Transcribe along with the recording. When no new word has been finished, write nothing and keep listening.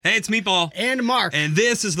Hey, it's Meatball. And Mark. And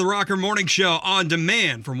this is the Rocker Morning Show on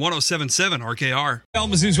demand from 107.7 RKR.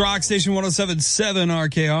 Kalamazoo's Rock Station 107.7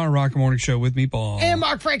 RKR, Rocker Morning Show with Meatball. And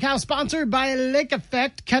Mark Frankhouse, sponsored by Lake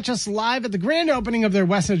Effect. Catch us live at the grand opening of their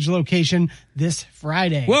Westridge location this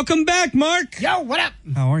Friday. Welcome back, Mark. Yo, what up?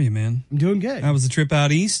 How are you, man? I'm doing good. How was the trip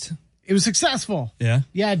out east? It was successful. Yeah?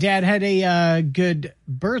 Yeah, Dad had a good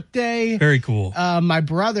birthday. Very cool. My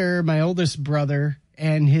oldest brother,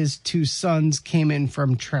 and his two sons came in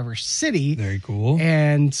from Traverse City. Very cool.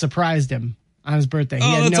 And surprised him on his birthday. He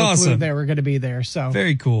had that's no awesome. clue they were going to be there. So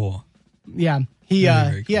Very cool. yeah, he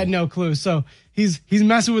Very he had cool. no clue. So he's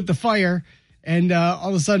messing with the fire, and all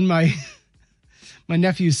of a sudden my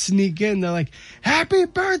nephews sneak in. They're like, "Happy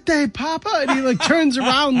birthday, Papa!" And he like turns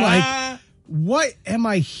around like, "What am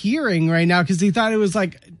I hearing right now?" Because he thought it was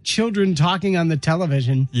like children talking on the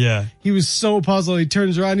television. Yeah. He was so puzzled. He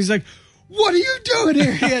turns around. He's like, "What are you doing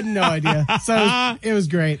here?" He had no idea. So it was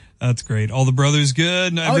great. That's great. All the brothers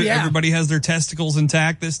good? Oh, yeah. Everybody has their testicles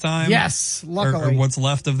intact this time? Yes, Or luckily. what's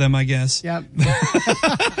left of them, I guess. Yep.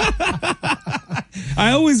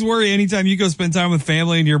 I always worry anytime you go spend time with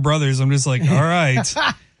family and your brothers. I'm just like, all right.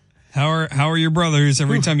 How are your brothers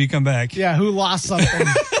every time you come back? Yeah, who lost something?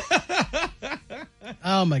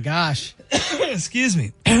 Oh my gosh. Excuse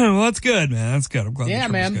me. Well, that's good, man. That's good. I'm glad Yeah,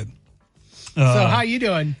 the trip was man. good. So how you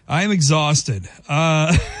doing? I am exhausted.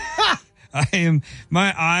 My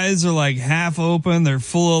eyes are like half open. They're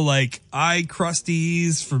full of like eye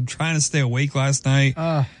crusties from trying to stay awake last night.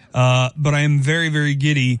 But I am very, very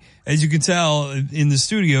giddy. As you can tell in the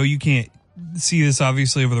studio, you can't see this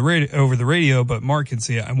obviously over the radio, but Mark can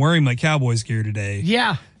see it. I'm wearing my Cowboys gear today.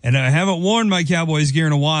 Yeah. And I haven't worn my Cowboys gear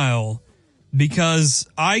in a while because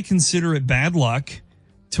I consider it bad luck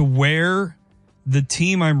to wear the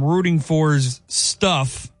team I'm rooting for's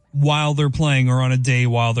stuff while they're playing or on a day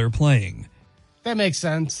while they're playing. That makes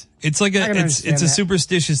sense. It's like it's a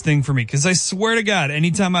superstitious thing for me because I swear to God,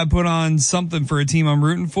 anytime I put on something for a team I'm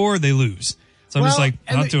rooting for, they lose. So I'm just like,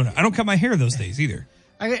 I'm not doing it. I don't cut my hair those days either.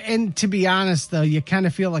 And to be honest, though, you kind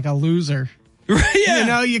of feel like a loser. Right? Yeah. You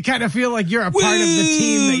know, you kind of feel like you're a part of the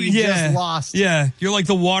team that you just lost. Yeah. You're like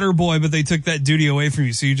the water boy, but they took that duty away from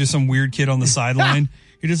you. So you're just some weird kid on the sideline.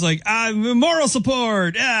 You're just like, moral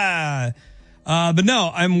support. Yeah. But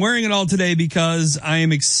no, I'm wearing it all today because I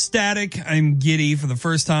am ecstatic. I'm giddy for the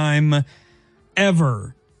first time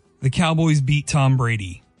ever. The Cowboys beat Tom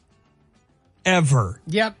Brady. Ever.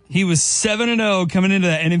 Yep. He was 7-0 coming into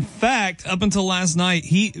that. And in fact, up until last night,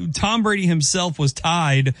 Tom Brady himself was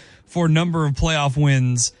tied for number of playoff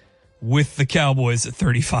wins with the Cowboys at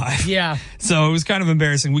 35. Yeah. So it was kind of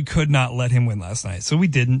embarrassing. We could not let him win last night. So we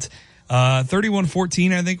didn't.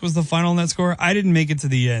 31-14, I think, was the final net score. I didn't make it to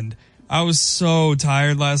the end. I was so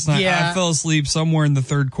tired last night. Yeah. I fell asleep somewhere in the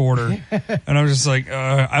third quarter. And I was just like,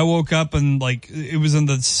 I woke up and like, it was in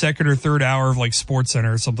the second or third hour of like Sports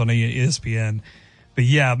Center or something on ESPN. But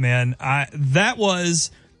yeah, man, that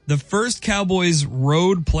was the first Cowboys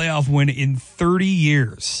road playoff win in 30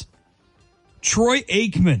 years. Troy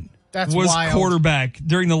Aikman was wild. quarterback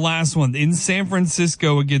during the last one in San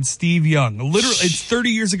Francisco against Steve Young. Literally, it's 30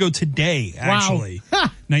 years ago today, actually.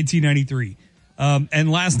 Wow. 1993.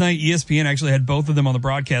 And last night, ESPN actually had both of them on the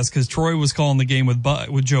broadcast because Troy was calling the game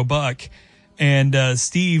with Joe Buck, and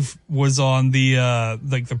Steve was on the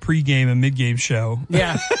the pregame and midgame show.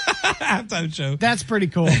 Yeah. Halftime show. That's pretty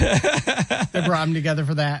cool. They brought them together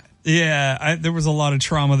for that. Yeah, there was a lot of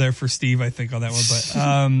trauma there for Steve, I think, on that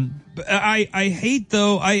one. But I hate,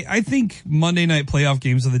 though, I think Monday night playoff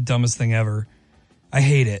games are the dumbest thing ever. I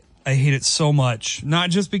hate it. I hate it so much. Not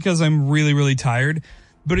just because I'm really, really tired,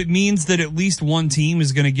 but it means that at least one team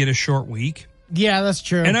is going to get a short week. Yeah, that's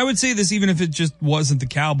true. And I would say this even if it just wasn't the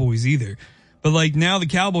Cowboys either. But like now the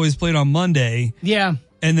Cowboys played on Monday. Yeah.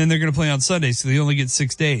 And then they're going to play on Sunday, so they only get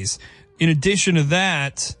 6 days. In addition to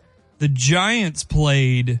that, the Giants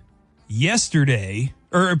played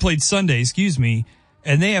Sunday,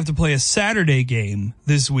 and they have to play a Saturday game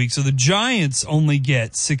this week. So the Giants only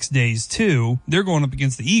get 6 days too. They're going up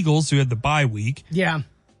against the Eagles, who had the bye week. Yeah.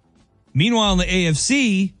 Meanwhile, in the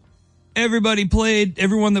AFC,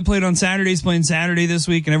 everyone that played on Saturday is playing Saturday this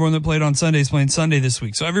week, and everyone that played on Sunday is playing Sunday this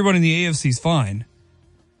week. So everybody in the AFC is fine.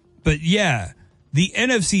 But yeah, the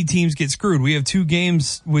NFC teams get screwed. We have 2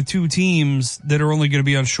 games with 2 teams that are only going to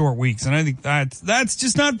be on short weeks. And I think that's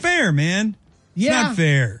just not fair, man. It's not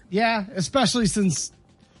fair. Yeah, especially since,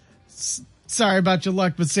 sorry about your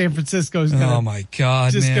luck, but San Francisco's gonna, oh my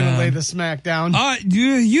God, just man. gonna lay the smack down.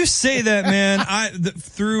 You say that, man. I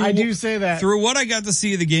do say that. Through what I got to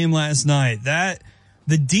see of the game last night, that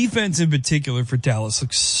the defense in particular for Dallas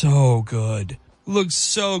looks so good. Looks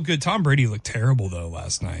so good. Tom Brady looked terrible though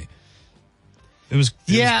last night. It was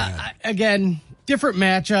bad. Again, different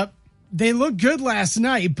matchup. They looked good last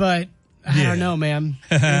night, but I don't know, man.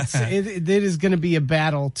 It is going to be a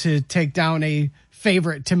battle to take down a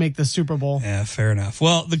favorite to make the Super Bowl. Yeah, fair enough.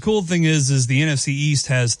 Well, the cool thing is the NFC East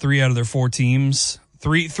has 3 out of their 4 teams,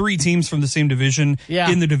 three teams from the same division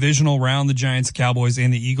in the divisional round, the Giants, the Cowboys,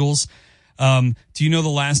 and the Eagles. Do you know the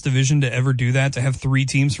last division to ever do that, to have 3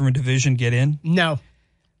 teams from a division get in? No.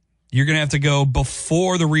 You're going to have to go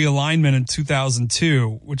before the realignment in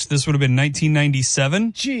 2002, which this would have been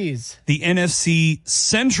 1997. Jeez. The NFC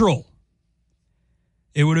Central.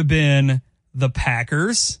 It would have been the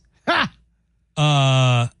Packers,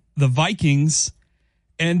 the Vikings,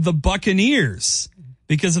 and the Buccaneers.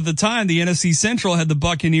 Because at the time, the NFC Central had the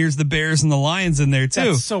Buccaneers, the Bears, and the Lions in there,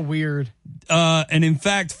 too. That's so weird. And in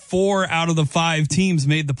fact, 4 out of the 5 teams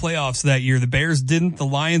made the playoffs that year. The Bears didn't. The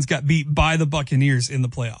Lions got beat by the Buccaneers in the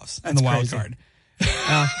playoffs in the wild card.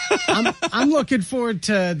 I'm looking forward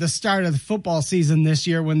to the start of the football season this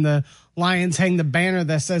year when the Lions hang the banner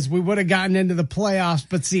that says we would have gotten into the playoffs,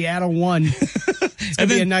 but Seattle won. It's going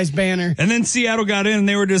to be a nice banner. And then Seattle got in and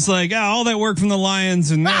they were just like, all that work from the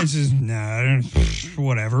Lions and that's just,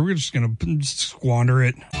 whatever. We're just going to squander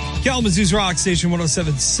it. Kalamazoo's Rock Station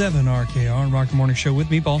 107.7 RKR, Rock the Morning Show with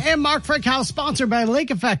Meatball. And Mark Frankhouse, sponsored by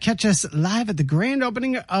Lake Effect. Catch us live at the grand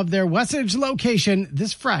opening of their West Edge location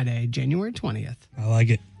this Friday, January 20th. I like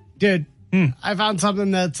it. Dude, I found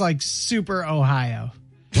something that's like super Ohio,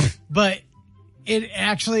 but it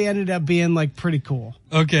actually ended up being like pretty cool.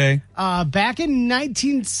 Okay. Back in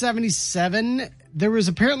 1977, there was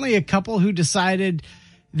apparently a couple who decided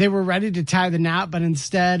they were ready to tie the knot, but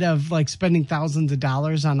instead of like spending thousands of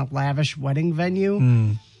dollars on a lavish wedding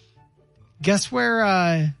venue, guess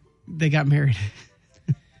where they got married?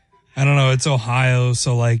 I don't know. It's Ohio,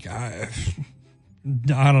 so like I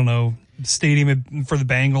don't know, stadium for the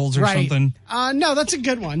Bengals or something. No, that's a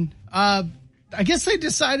good one. I guess they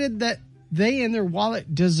decided that they and their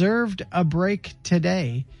wallet deserved a break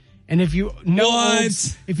today. And if you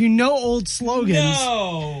know old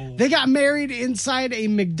slogans, they got married inside a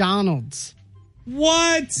McDonald's.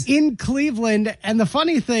 What? In Cleveland. And the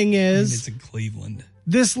funny thing is, it's in Cleveland.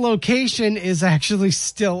 This location is actually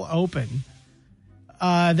still open.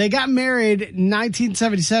 They got married in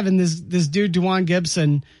 1977. This dude, DeJuan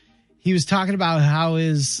Gibson, he was talking about how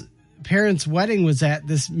his parents' wedding was at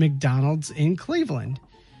this McDonald's in Cleveland.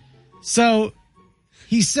 So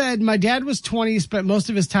he said, my dad was 20, spent most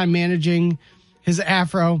of his time managing his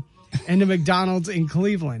afro and a McDonald's in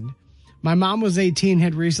Cleveland. My mom was 18,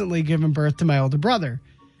 had recently given birth to my older brother.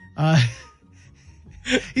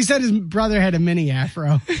 He said his brother had a mini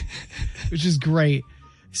afro, which is great.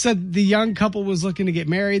 He said the young couple was looking to get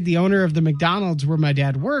married. The owner of the McDonald's where my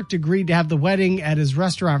dad worked agreed to have the wedding at his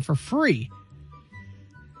restaurant for free.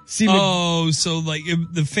 See, so like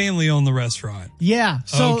the family owned the restaurant. Yeah.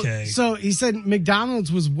 So he said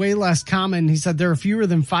McDonald's was way less common. He said there are fewer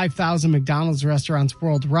than 5,000 McDonald's restaurants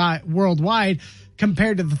worldwide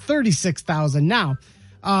compared to the 36,000 now.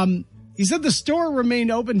 He said the store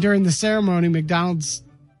remained open during the ceremony. McDonald's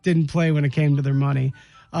didn't play when it came to their money.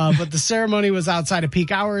 But the ceremony was outside of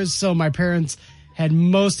peak hours, so my parents had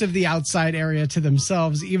most of the outside area to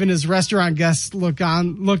themselves. Even as restaurant guests looked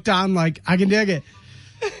on like, I can dig it.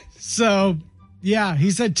 So, yeah,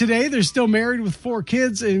 he said today they're still married with 4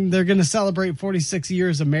 kids, and they're going to celebrate 46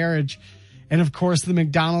 years of marriage. And, of course, the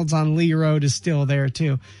McDonald's on Lee Road is still there,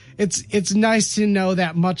 too. It's nice to know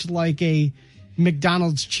that much like a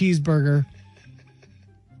McDonald's cheeseburger,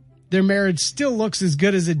 their marriage still looks as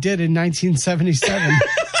good as it did in 1977.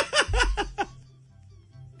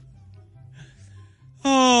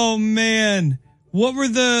 Oh, man. What were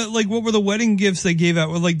the wedding gifts they gave out?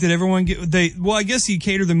 Like, did everyone get I guess you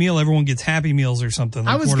cater the meal. Everyone gets Happy Meals or something.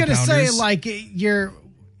 Like I was going to say, like,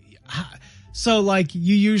 so like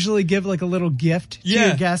you usually give like a little gift to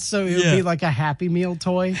your guests. So it would be like a Happy Meal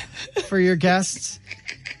toy for your guests.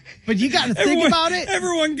 But you got to think about it.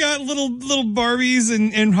 Everyone got little Barbies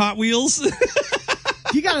and Hot Wheels.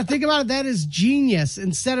 You got to think about it. That is genius.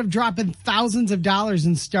 Instead of dropping thousands of dollars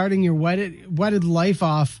and starting your wedded life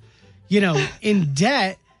off, in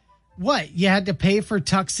debt, what? You had to pay for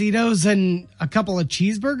tuxedos and a couple of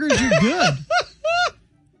cheeseburgers? You're good.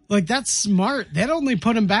 Like, that's smart. That only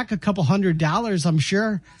put them back a couple $100, I'm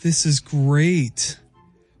sure. This is great.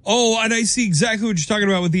 Oh, and I see exactly what you're talking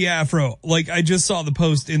about with the afro. Like, I just saw the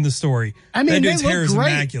post in the story. I mean, that dude's hair is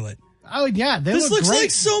immaculate. Oh, yeah. This looks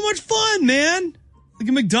like so much fun, man. Like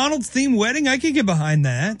a McDonald's themed wedding. I can get behind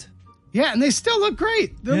that. Yeah, and they still look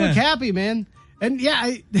great. They look happy, man. And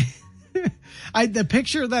yeah, The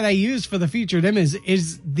picture that I used for the featured image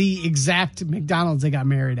is the exact McDonald's they got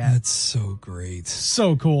married at. That's so great.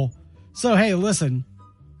 So cool. So, hey, listen.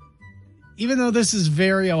 Even though this is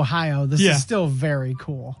very Ohio, this is still very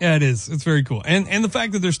cool. Yeah, it is. It's very cool. And the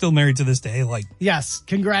fact that they're still married to this day, like. Yes.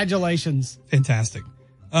 Congratulations. Fantastic.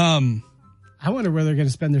 I wonder where they're going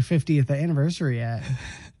to spend their 50th anniversary at.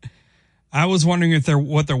 I was wondering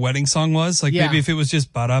what their wedding song was. Like maybe if it was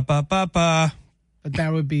just ba-da-ba-ba-ba. But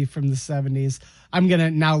that would be from the 70s. I'm going to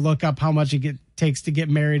now look up how much it takes to get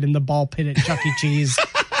married in the ball pit at Chuck E. Cheese.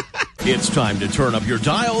 It's time to turn up your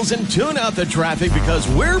dials and tune out the traffic because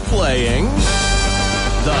we're playing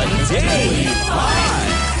the Daily 5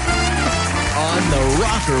 on the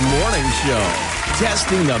Rocker Morning Show.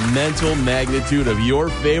 Testing the mental magnitude of your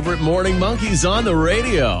favorite morning monkeys on the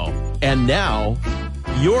radio. And now,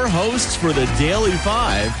 your hosts for the Daily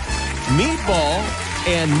 5, Meatball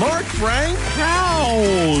and Mark Frank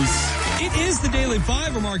House. It is the Daily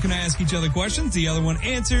 5 where Mark and I ask each other questions. The other one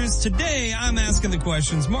answers. Today, I'm asking the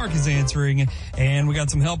questions. Mark is answering. And we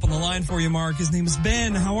got some help on the line for you, Mark. His name is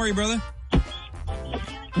Ben. How are you, brother?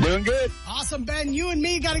 Doing good. Awesome, Ben. You and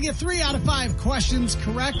me got to get 3 out of 5 questions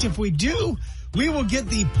correct. If we do, we will get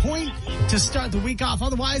the point to start the week off.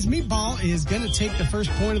 Otherwise, Meatball is going to take the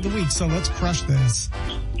first point of the week. So let's crush this.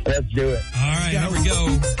 Let's do it. All right, here we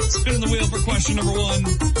go. Spinning the wheel for question number 1.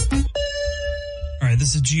 All right,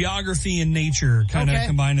 this is geography and nature, kind of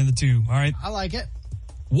combining the two. All right. I like it.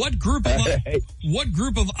 What group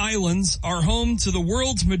of islands are home to the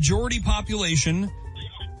world's majority population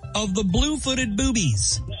of the blue-footed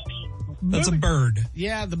boobies? That's a bird.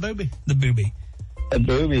 Yeah, the booby. The booby. The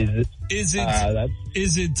boobies. Is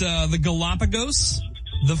it the Galapagos,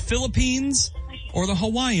 the Philippines, or the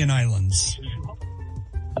Hawaiian Islands?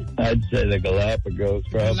 I'd say the Galapagos,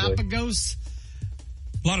 probably. Galapagos.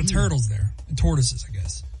 A lot of turtles there. And tortoises, I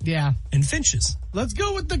guess. Yeah. And finches. Let's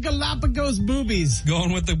go with the Galapagos boobies.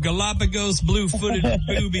 Going with the Galapagos blue-footed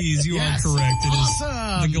boobies. You are correct. It is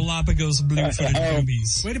the Galapagos blue-footed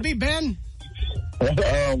boobies. Way to be, Ben.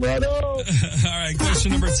 Right on. All right,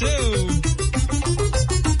 question number 2. I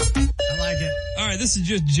like it. All right, this is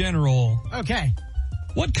just general. Okay.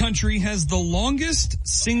 What country has the longest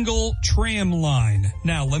single tram line?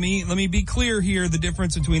 Now, let me be clear here, the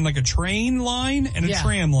difference between like a train line and a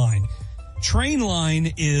tram line. Train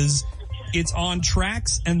line is, it's on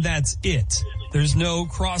tracks and that's it. There's no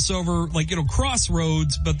crossover, like it'll cross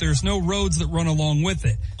roads, but there's no roads that run along with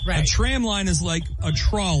it. Right. A tram line is like a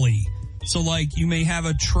trolley. So like you may have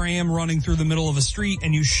a tram running through the middle of a street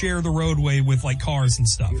and you share the roadway with like cars and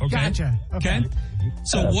stuff. Okay. Gotcha. Okay.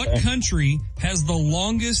 So what country has the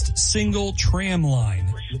longest single tram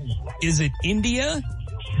line? Is it India,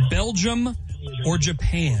 Belgium, or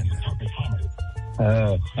Japan?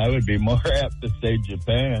 I would be more apt to say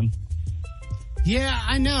Japan. Yeah,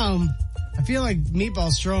 I know. I feel like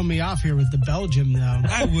Meatball's throwing me off here with the Belgium, though.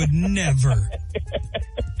 I would never.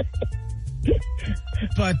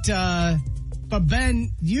 But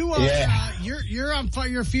Ben, you are you're on fire.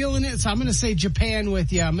 You're feeling it, so I'm going to say Japan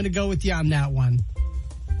with you. I'm going to go with you on that one.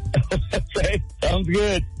 Okay, sounds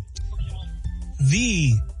good.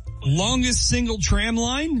 The longest single tram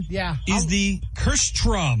line is the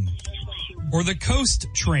Kirchtram, or the Coast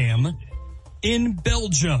Tram in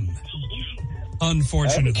Belgium.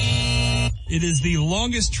 Unfortunately, it is the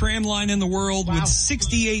longest tram line in the world with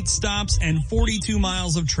 68 stops and 42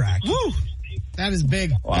 miles of track. Woo! That is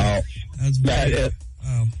big. Wow. That's big. That is.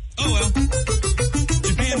 Oh well.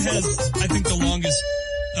 Japan has, I think, the longest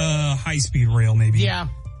high-speed rail, maybe. Yeah.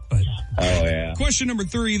 But yeah. Question number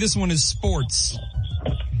 3. This one is sports.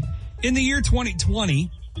 In the year 2020,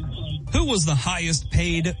 who was the highest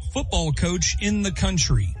paid football coach in the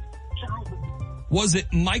country? Was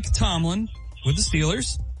it Mike Tomlin with the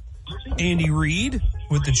Steelers, Andy Reid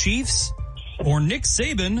with the Chiefs, or Nick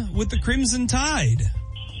Saban with the Crimson Tide?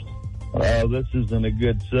 Well, this isn't a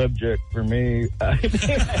good subject for me.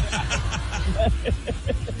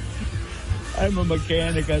 I'm a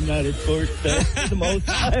mechanic. I'm not a sports fan for the most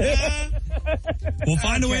part. We'll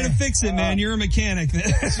find a way to fix it, man. You're a mechanic.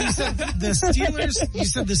 So you said the Steelers. You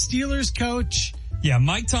said the Steelers coach. Yeah,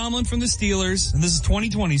 Mike Tomlin from the Steelers, and this is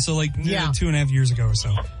 2020, so like 2.5 years ago or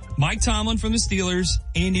so. Mike Tomlin from the Steelers,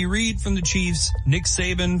 Andy Reid from the Chiefs, Nick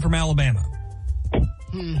Saban from Alabama.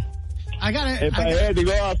 If I had to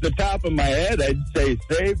go off the top of my head, I'd say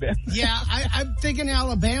Saban. Yeah, I'm thinking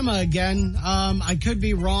Alabama again. I could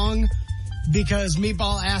be wrong because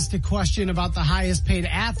Meatball asked a question about the highest paid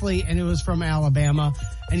athlete, and it was from Alabama.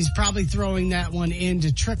 and he's probably throwing that one in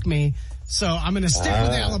to trick me. So I'm going to stick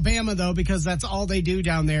with Alabama, though, because that's all they do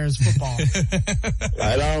down there is football.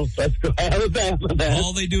 Right on. Let's go Alabama then.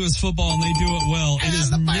 All they do is football, and they do it well. It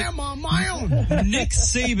is Alabama on my own. Nick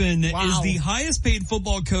Saban Wow. is the highest paid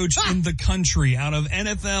football coach in the country out of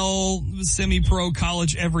NFL, semi-pro,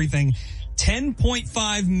 college, everything.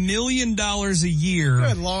 $10.5 million a year.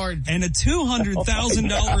 Good Lord. And a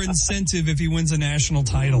 $200,000 incentive if he wins a national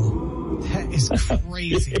title. That is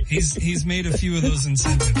crazy. He's made a few of those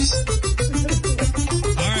incentives.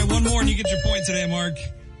 All right, one more and you get your point today, Mark.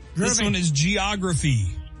 This one is geography.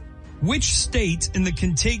 Which state in the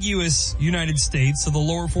contiguous United States, so the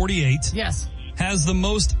lower 48, Yes. has the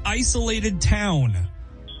most isolated town?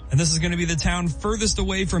 And this is going to be the town furthest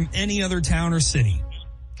away from any other town or city.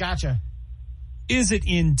 Gotcha. Is it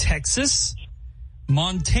in Texas,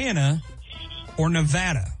 Montana, or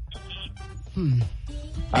Nevada?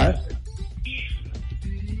 I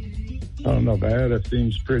don't know. Nevada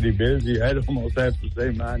seems pretty busy. I'd almost have to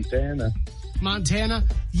say Montana. Montana.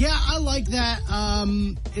 Yeah, I like that.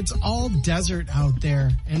 It's all desert out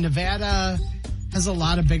there, and Nevada has a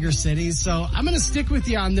lot of bigger cities. So I'm going to stick with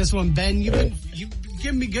you on this one, Ben. You've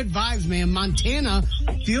given me good vibes, man. Montana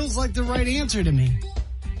feels like the right answer to me.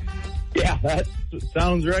 Yeah, that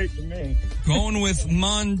sounds right to me. Going with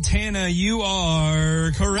Montana, you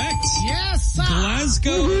are correct. Yes, sir.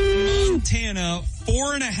 Glasgow, Montana,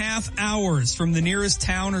 4.5 hours from the nearest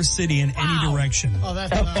town or city in any direction. Oh, that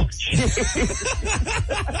sucks.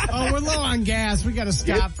 Oh, we're low on gas. We got to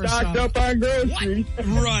stop for Stocked some. up on groceries.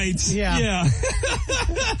 Right. Yeah.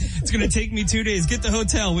 It's going to take me 2 days. Get the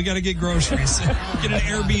hotel. We got to get groceries. Get an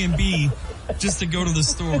Airbnb just to go to the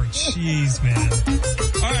store. Jeez, man.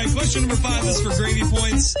 All right, question number 5 is for gravy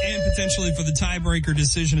points and potentially for the tiebreaker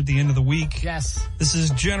decision at the end of the week. Yes. This is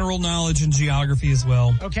general knowledge and geography as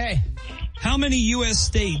well. Okay. How many U.S.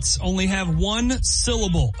 states only have one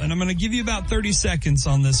syllable? And I'm going to give you about 30 seconds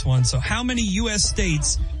on this one. So how many U.S.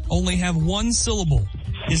 states only have one syllable?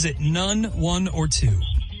 Is it none, one, or two?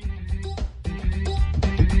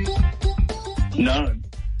 None.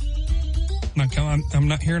 I'm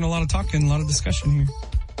not hearing a lot of talking, a lot of discussion here.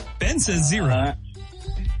 Ben says 0.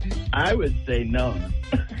 I would say none.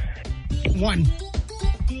 1.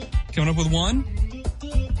 Coming up with 1?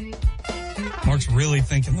 Mark's really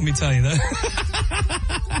thinking, let me tell you that.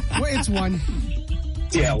 Well, it's 1.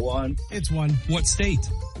 Yeah, 1. It's 1. What state?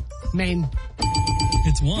 Maine.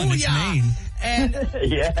 It's 1. It's Booyah. Maine. And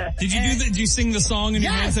Yeah. Did you do that? Did you sing the song in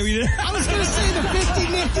your yes, hands that we did? I was going to say the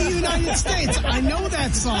 50 Nifty United States. I know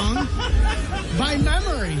that song by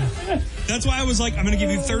memory. That's why I was like, I'm going to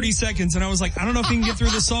give you 30 seconds. And I was like, I don't know if you can get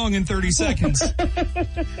through the song in 30 seconds.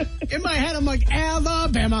 In my head, I'm like,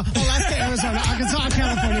 Alabama, Alaska, Arizona, Arkansas,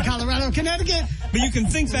 California, Colorado, Connecticut. But you can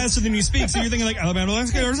think faster than you speak. So you're thinking like, Alabama,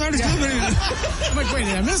 Alaska, Arizona. I'm like, wait,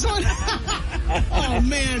 did I miss one? Oh,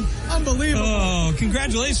 man. Unbelievable. Oh,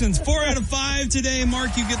 congratulations. 4 out of 5 today.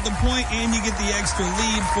 Mark, you get the point and you get the extra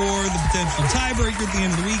lead for the potential tiebreaker at the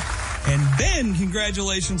end of the week. And Ben,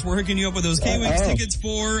 congratulations. We're hooking you up with those K-Wings tickets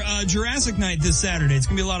for Jurassic Night this Saturday. It's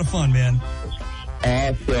going to be a lot of fun, man.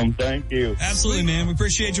 Awesome. Thank you. Absolutely, man. We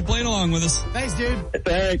appreciate you playing along with us. Thanks, dude.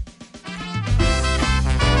 Thanks.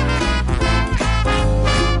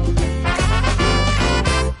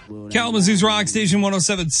 Kalamazoo's Rock Station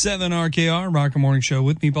 107.7 RKR, Rocker Morning Show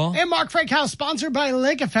with me, Paul. And Mark Frankhouse, sponsored by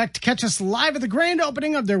Lake Effect. Catch us live at the grand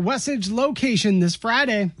opening of their West Edge location this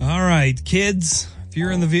Friday. All right, kids, if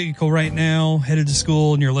you're in the vehicle right now, headed to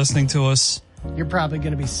school, and you're listening to us, You're probably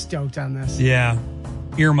going to be stoked on this. yeah,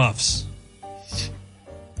 earmuffs.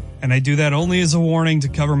 And I do that only as a warning to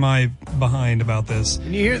cover my behind about this.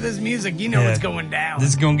 When you hear this music, you know Yeah. what's going down. This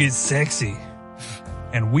is going to get sexy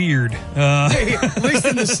and weird. At least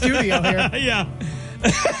in the studio here. Yeah.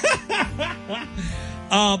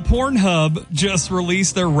 Pornhub just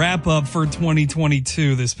released their wrap up for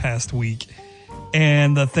 2022 this past week.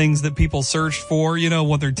 And the things that people searched for, you know,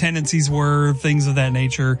 what their tendencies were, things of that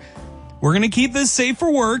nature. We're going to keep this safe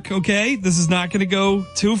for work, okay? This is not going to go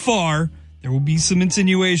too far. There will be some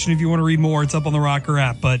insinuation if you want to read more. It's up on the Rocker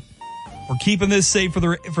app, but we're keeping this safe for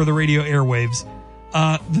the radio airwaves.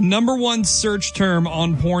 The number one search term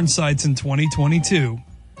on porn sites in 2022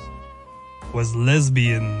 was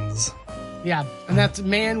lesbians. Yeah, and that's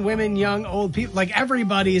man, women, young, old people. Like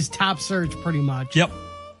everybody's top search pretty much. Yep.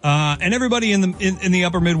 And everybody in the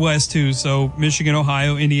upper Midwest too. So Michigan,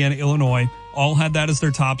 Ohio, Indiana, Illinois all had that as their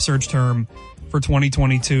top search term for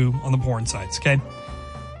 2022 on the porn sites. Okay.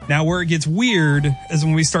 Now where it gets weird is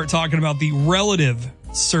when we start talking about the relative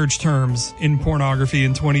search terms in pornography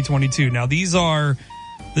in 2022. Now these are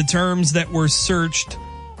the terms that were searched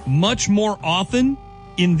much more often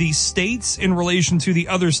in the states in relation to the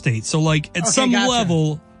other states. So like at some gotcha.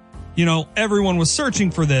 level, everyone was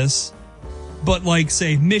searching for this, but like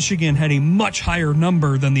say Michigan had a much higher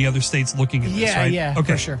number than the other states looking at this, Yeah, right? yeah,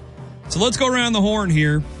 Okay. for sure. So let's go around the horn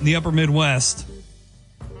here in the upper Midwest.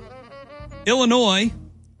 Illinois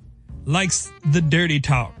likes the dirty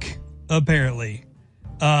talk, apparently.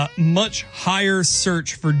 Much higher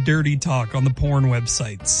search for dirty talk on the porn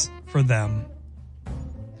websites for them.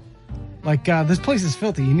 Like, this place is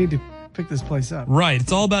filthy. You need to pick this place up. Right.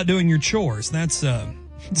 It's all about doing your chores. That's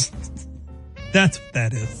that's what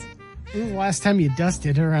that is. When was the last time you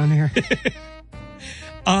dusted around here?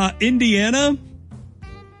 Indiana,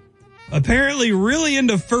 apparently really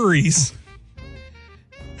into furries.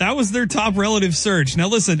 That was their top relative search. Now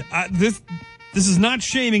listen, this is not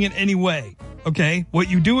shaming in any way, okay? What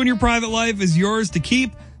you do in your private life is yours to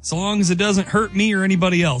keep, so long as it doesn't hurt me or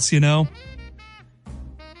anybody else,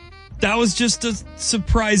 That was just a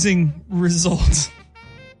surprising result.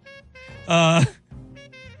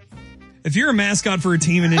 If you're a mascot for a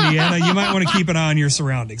team in Indiana, you might want to keep an eye on your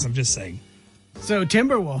surroundings. I'm just saying. So,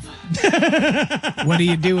 Timberwolf, what are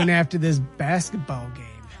you doing after this basketball game?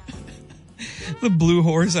 The blue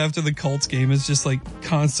horse after the Colts game is just like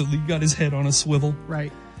constantly got his head on a swivel.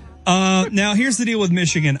 Right. Now here's the deal with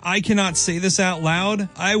Michigan. I cannot say this out loud.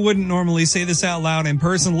 I wouldn't normally say this out loud in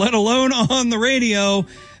person, let alone on the radio,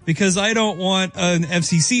 because I don't want an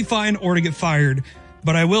FCC fine or to get fired.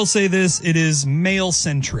 But I will say this, it is male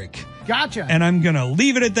centric. Gotcha. And I'm going to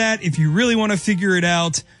leave it at that. If you really want to figure it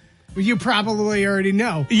out, Well, you probably already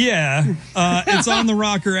know. yeah, it's on the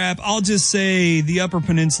Rocker app. I'll just say the Upper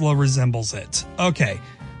Peninsula resembles it. Okay.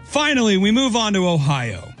 Finally, we move on to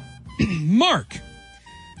Ohio. Mark,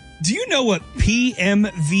 do you know what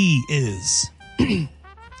PMV is? It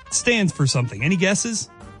stands for something. Any guesses?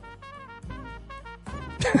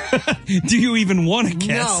 Do you even want to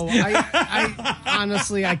guess? No, I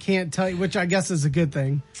honestly, I can't tell you, which I guess is a good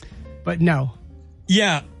thing. But no.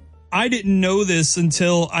 Yeah, I didn't know this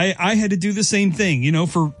until I had to do the same thing,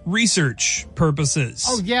 for research purposes.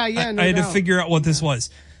 Oh, yeah, no I had to doubt. figure out what this was.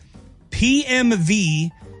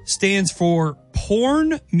 PMV stands for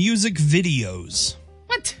Porn Music Videos.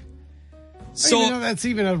 What? I So didn't know that's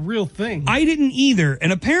even a real thing. I didn't either.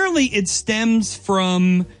 And apparently it stems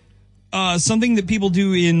from something that people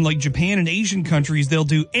do in like Japan and Asian countries. They'll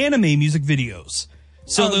do anime music videos.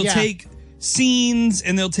 So they'll take scenes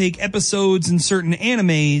and they'll take episodes in certain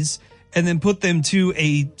animes and then put them to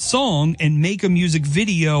a song and make a music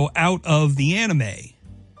video out of the anime.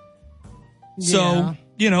 So,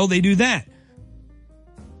 they do that.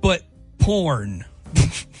 But porn.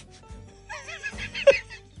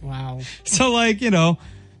 Wow. So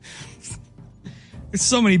there's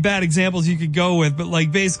so many bad examples you could go with, but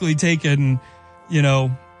like basically taking,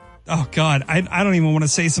 oh God, I don't even want to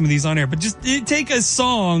say some of these on air, but just take a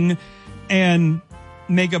song and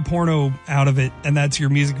make a porno out of it. And that's your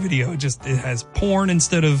music video. It has porn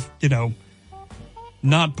instead of,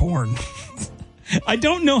 not porn. I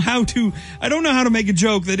don't know how to make a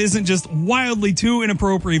joke that isn't just wildly too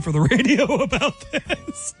inappropriate for the radio about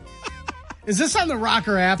this. Is this on the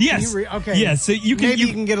Rocker app? Yes. Okay. Yes. So you can, Maybe you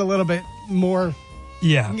can get a little bit more.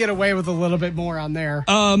 yeah. You can get away with a little bit more on there.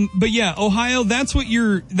 But yeah, Ohio, that's what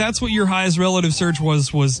your highest relative search was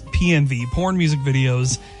PMV, porn music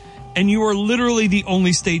videos. And you are literally the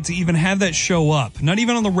only state to even have that show up. Not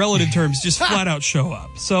even on the relative terms, just flat out show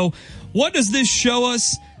up. So what does this show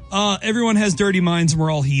us? Everyone has dirty minds and we're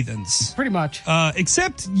all heathens. Pretty much.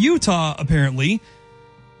 Except Utah, apparently.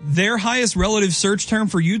 Their highest relative search term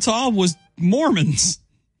for Utah was Mormons.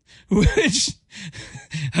 Which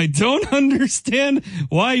I don't understand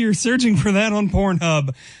why you're searching for that on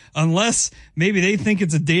Pornhub. Unless maybe they think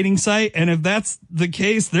it's a dating site. And if that's the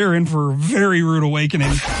case, they're in for a very rude awakening.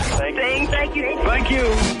 Thank you.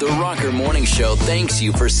 The Rocker Morning Show thanks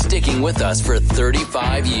you for sticking with us for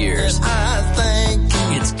 35 years.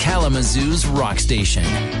 It's Kalamazoo's Rock Station.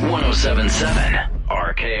 107.7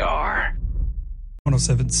 RKR.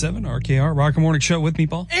 107.7 RKR, Rocker Morning Show with me,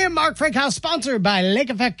 Paul. And Mark Frankhouse, sponsored by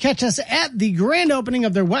Lake Effect. Catch us at the grand opening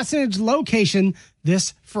of their West Edge location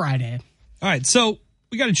this Friday. All right, so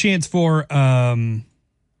we got a chance for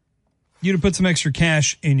you to put some extra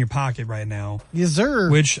cash in your pocket right now. Yes,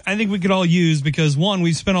 sir. Which I think we could all use because, one,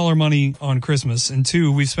 we've spent all our money on Christmas, and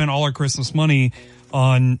two, we've spent all our Christmas money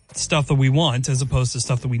on stuff that we want as opposed to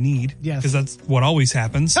stuff that we need. Yes. Because that's what always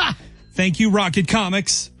happens. Ha! Thank you, Rocket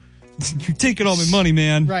Comics. You're taking all my money,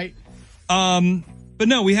 man. Right. But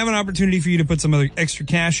no, we have an opportunity for you to put some other extra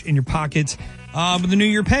cash in your pocket with the New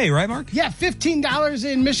Year pay, right, Mark? Yeah, $15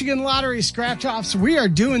 in Michigan Lottery scratch-offs. We are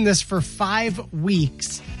doing this for 5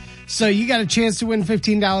 weeks. So you got a chance to win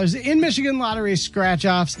 $15 in Michigan Lottery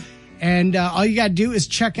scratch-offs. And all you got to do is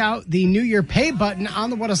check out the New Year Pay button on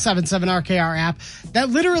the 1077 RKR app. That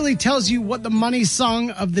literally tells you what the money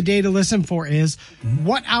song of the day to listen for is,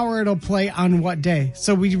 what hour it'll play on what day.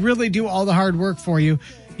 So we really do all the hard work for you.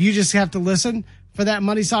 You just have to listen for that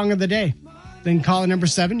money song of the day. Then call number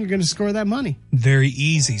 7. You're going to score that money. Very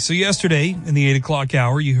easy. So yesterday in the 8 o'clock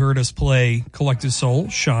hour, you heard us play Collective Soul,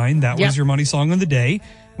 Shine. That was your money song of the day.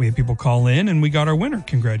 We had people call in, and we got our winner.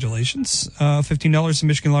 Congratulations. $15 in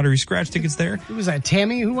Michigan Lottery scratch tickets there. Was that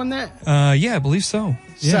Tammy who won that? Yeah, I believe so.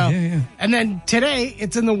 Yeah. And then today,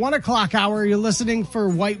 it's in the 1 o'clock hour. You're listening for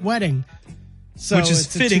White Wedding. So which is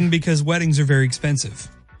fitting because weddings are very expensive.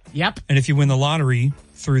 Yep. And if you win the lottery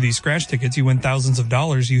through these scratch tickets, you win thousands of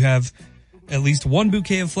dollars. You have at least one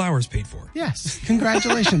bouquet of flowers paid for. Yes.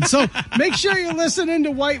 Congratulations. So make sure you're listening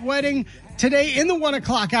to White Wedding today in the 1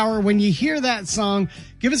 o'clock hour. When you hear that song,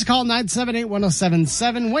 give us a call,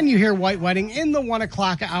 978-1077. When you hear White Wedding in the 1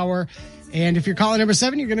 o'clock hour. And if you're calling number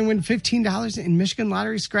 7, you're going to win $15 in Michigan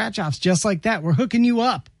Lottery scratch-offs. Just like that. We're hooking you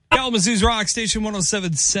up. Kalamazoo's Rock Station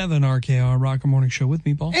 1077 RKR Rocker Morning Show with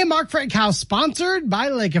me, Paul. And Mark Frankhouse, sponsored by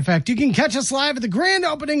Lake Effect. You can catch us live at the grand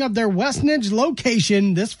opening of their Westnedge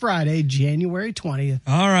location this Friday, January 20th.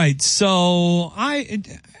 All right. So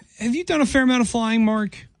have you done a fair amount of flying,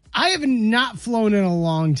 Mark? I have not flown in a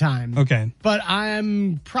long time. Okay. But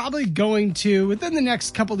I'm probably going to within the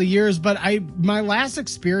next couple of years. But my last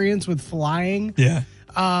experience with flying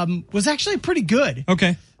was actually pretty good.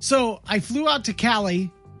 Okay. So I flew out to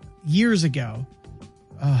Cali years ago.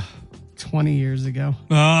 20 years ago.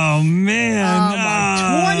 Oh,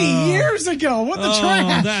 man. 20 years ago. What the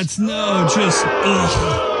trash? That's just...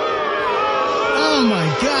 Oh, my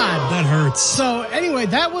God. That hurts. So anyway,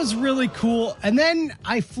 that was really cool. And then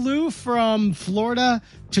I flew from Florida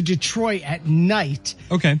to Detroit at night.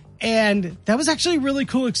 Okay. And that was actually a really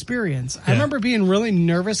cool experience. I remember being really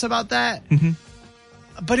nervous about that. Mm-hmm.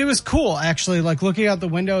 But it was cool, actually, like looking out the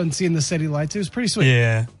window and seeing the city lights. It was pretty sweet.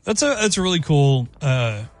 Yeah. That's a really cool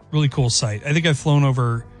sight. I think I've flown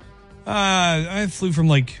over, I flew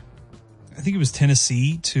from I think it was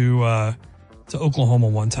Tennessee to Oklahoma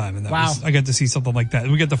one time. And I got to see something like that.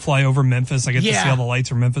 We got to fly over Memphis. I got to see all the lights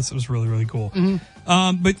from Memphis. It was really, really cool.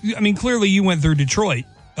 Mm-hmm. But I mean, clearly you went through Detroit,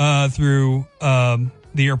 through, the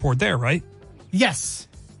airport there, right? Yes.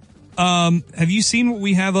 Have you seen what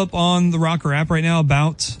we have up on the Rocker app right now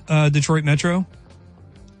about Detroit Metro?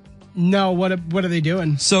 No, what are they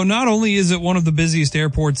doing? So not only is it one of the busiest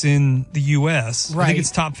airports in the U.S., right. I think it's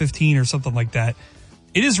top 15 or something like that.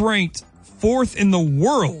 It is ranked 4th in the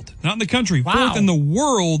world, not in the country, 4th in the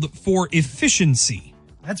world for efficiency.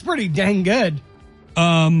 That's pretty dang good.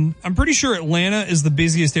 I'm pretty sure Atlanta is the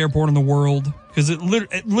busiest airport in the world because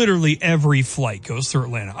literally every flight goes through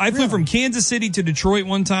Atlanta. I flew from Kansas City to Detroit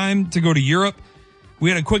one time to go to Europe. We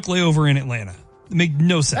had a quick layover in Atlanta. It made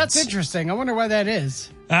no sense. That's interesting. I wonder why that is.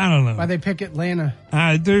 I don't know. Why they pick Atlanta.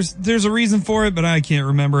 There's a reason for it, but I can't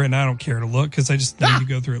remember it, and I don't care to look because I just need to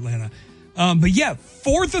go through Atlanta. But yeah,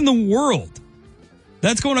 4th in the world.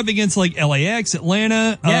 That's going up against like LAX,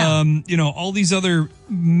 Atlanta, all these other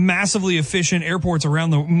massively efficient airports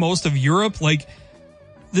around most of Europe. Like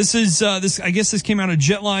this is, I guess this came out of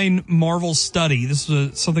Jetline Marvel study. This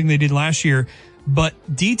was something they did last year, but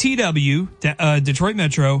DTW, Detroit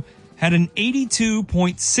Metro, had an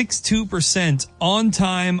 82.62%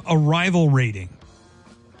 on-time arrival rating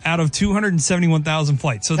out of 271,000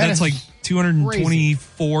 flights. So that's like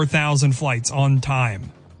 224,000 flights on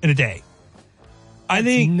time in a day. I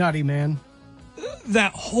think nutty, man.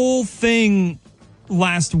 That whole thing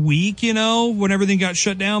last week, when everything got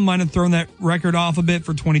shut down, might have thrown that record off a bit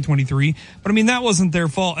for 2023. But I mean, that wasn't their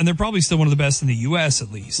fault, and they're probably still one of the best in the U.S. at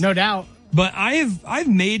least. No doubt. But I've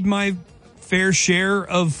made my fair share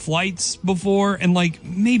of flights before, and like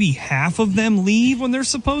maybe half of them leave when they're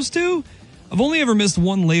supposed to. I've only ever missed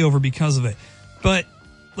one layover because of it. But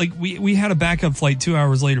like we had a backup flight 2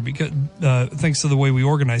 hours later because thanks to the way we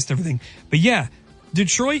organized everything. But yeah.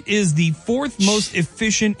 Detroit is the 4th most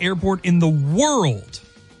efficient airport in the world.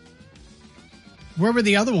 Where were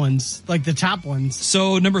the other ones? Like the top ones?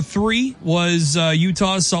 So number 3 was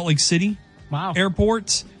Utah's Salt Lake City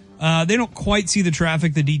Airport. They don't quite see the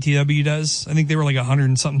traffic that DTW does. I think they were like 100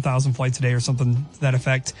 and something thousand flights a day or something to that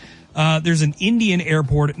effect. There's an Indian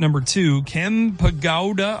airport at number 2,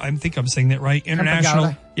 Kempegowda. I think I'm saying that right. International.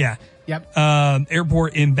 Kempegowda. Yeah. Yep.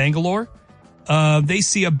 Airport in Bangalore. They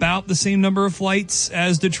see about the same number of flights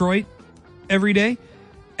as Detroit every day.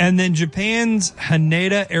 And then Japan's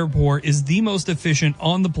Haneda Airport is the most efficient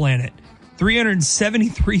on the planet.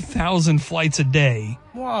 373,000 flights a day.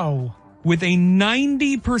 Whoa. with a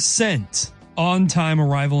 90% on-time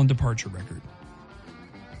arrival and departure record.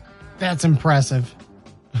 That's impressive.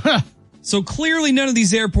 So clearly none of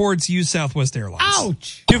these airports use Southwest Airlines.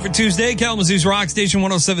 Ouch! 2 for Tuesday, Kalamazoo's Rock Station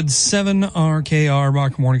 107.7 RKR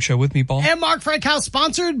Rock Morning Show with me, Paul. And Mark Frankhouse,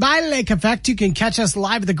 sponsored by Lake Effect. You can catch us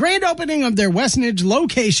live at the grand opening of their Westnedge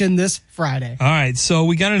location this Friday. All right, so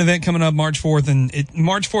we got an event coming up March 4th, and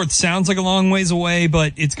March 4th sounds like a long ways away,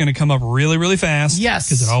 but it's going to come up really, really fast. Yes.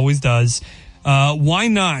 Because it always does. Why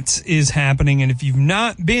Not is happening, and if you've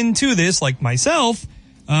not been to this, like myself,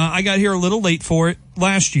 I got here a little late for it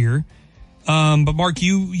last year. But Mark,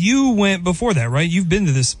 you went before that, right? You've been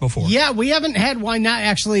to this before. Yeah, we haven't had Why Not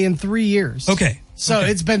actually in 3 years. Okay. So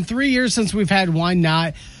it's been 3 years since we've had Why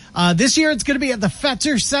Not. This year it's going to be at the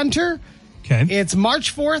Fetzer Center. Okay. It's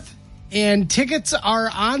March 4th, and tickets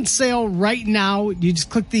are on sale right now. You just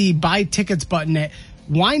click the buy tickets button at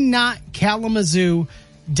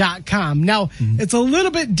whynotkalamazoo.com. Now, it's a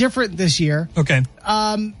little bit different this year. Okay.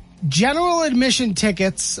 General admission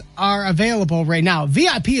tickets are available right now.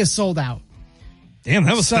 VIP is sold out. Damn,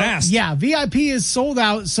 that was fast. Yeah, VIP is sold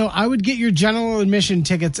out, so I would get your general admission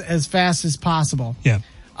tickets as fast as possible. Yeah.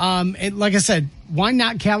 Like I said,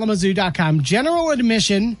 whynotkalamazoo.com. General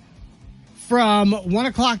admission from 1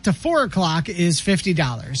 o'clock to 4 o'clock is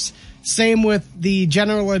 $50. Same with the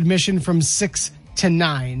general admission from 6 to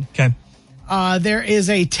 9. Okay. There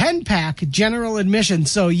is a 10-pack general admission,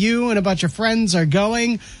 so you and a bunch of friends are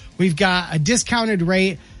going. We've got a discounted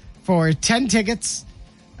rate for 10 tickets.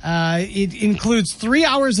 It includes 3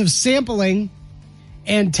 hours of sampling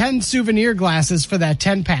and 10 souvenir glasses for that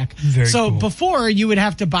 10-pack. So cool. Before, you would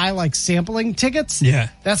have to buy like sampling tickets. Yeah.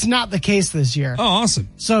 That's not the case this year. Oh, awesome.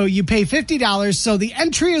 So you pay $50. So the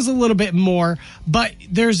entry is a little bit more, but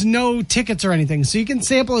there's no tickets or anything. So you can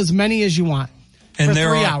sample as many as you want for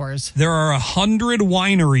 3 hours. There are 100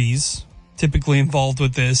 wineries typically involved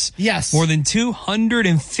with this. Yes. More than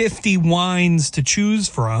 250 wines to choose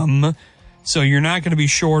from. So you're not going to be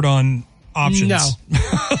short on options. No.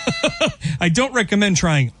 I don't recommend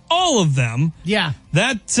trying all of them. Yeah.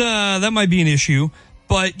 That might be an issue,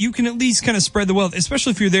 but you can at least kind of spread the wealth,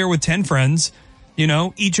 especially if you're there with 10 friends. You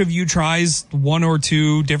know, each of you tries 1 or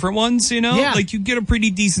 2 different ones, you know? Yeah. Like you get a pretty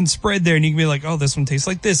decent spread there and you can be like, oh, this one tastes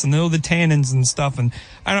like this, and know the tannins and stuff. And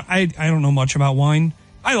I don't know much about wine.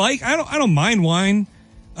 I don't mind wine.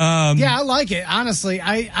 Yeah, I like it. Honestly,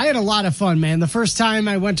 I had a lot of fun, man. The first time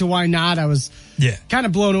I went to Why Not, I was kind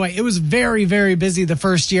of blown away. It was very, very busy the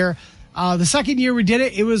first year. The second year we did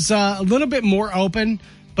it, it was a little bit more open.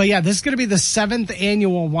 But yeah, this is going to be the 7th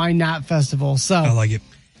annual Why Not Festival. So I like it.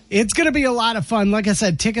 It's going to be a lot of fun. Like I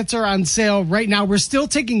said, tickets are on sale right now. We're still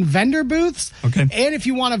taking vendor booths. Okay. And if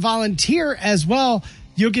you want to volunteer as well,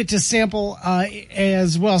 you'll get to sample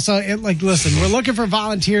as well. So, listen, we're looking for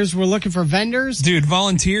volunteers. We're looking for vendors. Dude,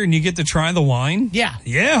 volunteer and you get to try the wine? Yeah.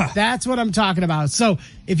 Yeah. That's what I'm talking about. So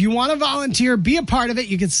if you want to volunteer, be a part of it.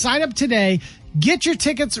 You can sign up today. Get your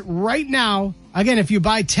tickets right now. Again, if you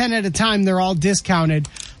buy 10 at a time, they're all discounted.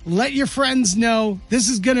 Let your friends know this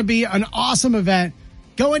is going to be an awesome event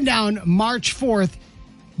going down March 4th.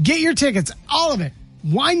 Get your tickets, all of it.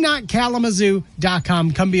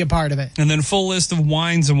 whynotkalamazoo.com. Come be a part of it. And then full list of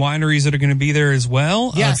wines and wineries that are going to be there as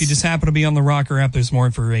well. Yes. If you just happen to be on the Rocker app, there's more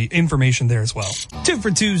information there as well. 2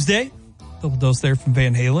 for Tuesday. Double dose there from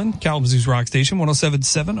Van Halen. Kalamazoo's Rock Station,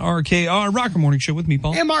 107.7 RKR. Rocker Morning Show with me,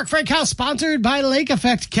 Paul. And Mark Frankhouse, sponsored by Lake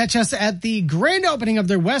Effect. Catch us at the grand opening of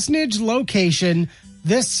their Westnedge location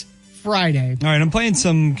this Friday. All right, I'm playing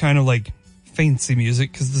some kind of like fancy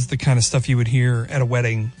music because this is the kind of stuff you would hear at a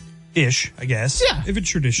wedding-ish, I guess. Yeah. If it's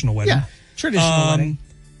traditional wedding. Yeah, traditional wedding.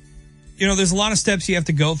 You know, there's a lot of steps you have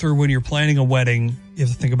to go through when you're planning a wedding. You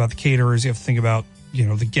have to think about the caterers. You have to think about, you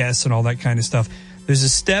know, the guests and all that kind of stuff. There's a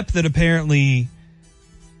step that apparently,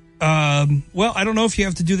 well, I don't know if you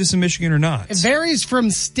have to do this in Michigan or not. It varies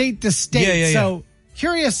from state to state. Yeah. So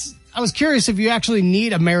I was curious if you actually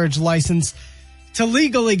need a marriage license to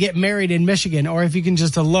legally get married in Michigan, or if you can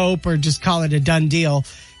just elope or just call it a done deal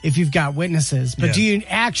if you've got witnesses. But do you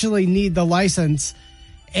actually need the license?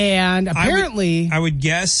 And apparently, I would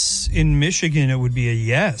guess in Michigan it would be a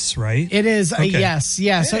yes, right? It is a Okay. yes.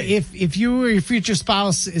 Yeah. So if you or your future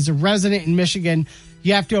spouse is a resident in Michigan,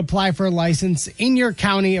 you have to apply for a license in your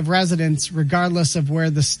county of residence, regardless of where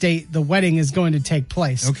the wedding is going to take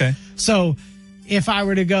place. Okay. So if I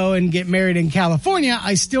were to go and get married in California,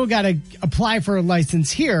 I still got to apply for a license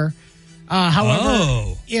here.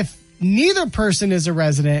 However, if neither person is a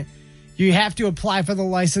resident, you have to apply for the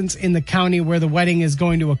license in the county where the wedding is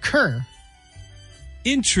going to occur.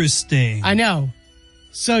 Interesting. I know.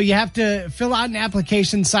 So you have to fill out an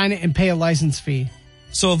application, sign it, and pay a license fee.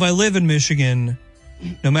 So if I live in Michigan,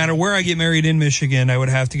 no matter where I get married in Michigan, I would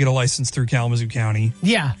have to get a license through Kalamazoo County.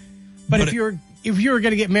 Yeah. But if you were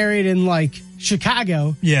going to get married in like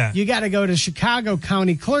Chicago, Yeah. you got to go to Chicago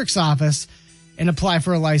County Clerk's office and apply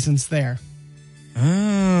for a license there.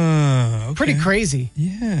 Oh, okay. Pretty crazy.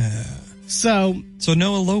 Yeah. So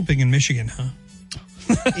no eloping in Michigan, huh?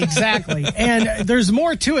 exactly. And there's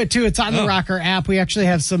more to it, too. It's on the Rocker app. We actually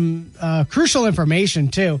have some crucial information,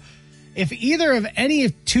 too. If either of any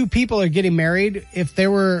of two people are getting married, if they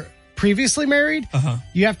were previously married,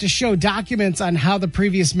 you have to show documents on how the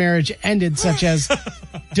previous marriage ended, such as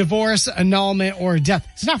divorce, annulment, or death.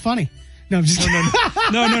 It's not funny. No, I'm just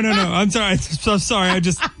No. I'm sorry. I'm so sorry. I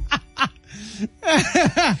just...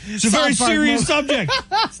 It's a very serious subject.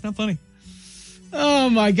 It's not funny. Oh,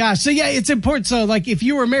 my gosh. So, yeah, it's important. So, like, if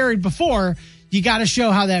you were married before, you got to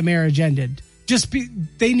show how that marriage ended.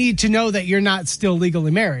 They need to know that you're not still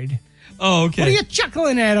legally married. Oh, okay. What are you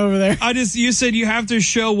chuckling at over there? You said you have to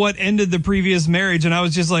show what ended the previous marriage, and I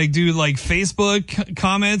was just like, dude, like Facebook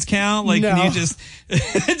comments count? Like, No. can you just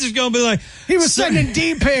go and be like, He was sending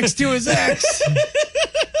D-pics to his ex.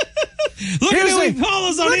 look at who he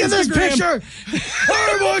follows on Look Instagram. at this picture.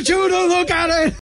 I want you to look at it.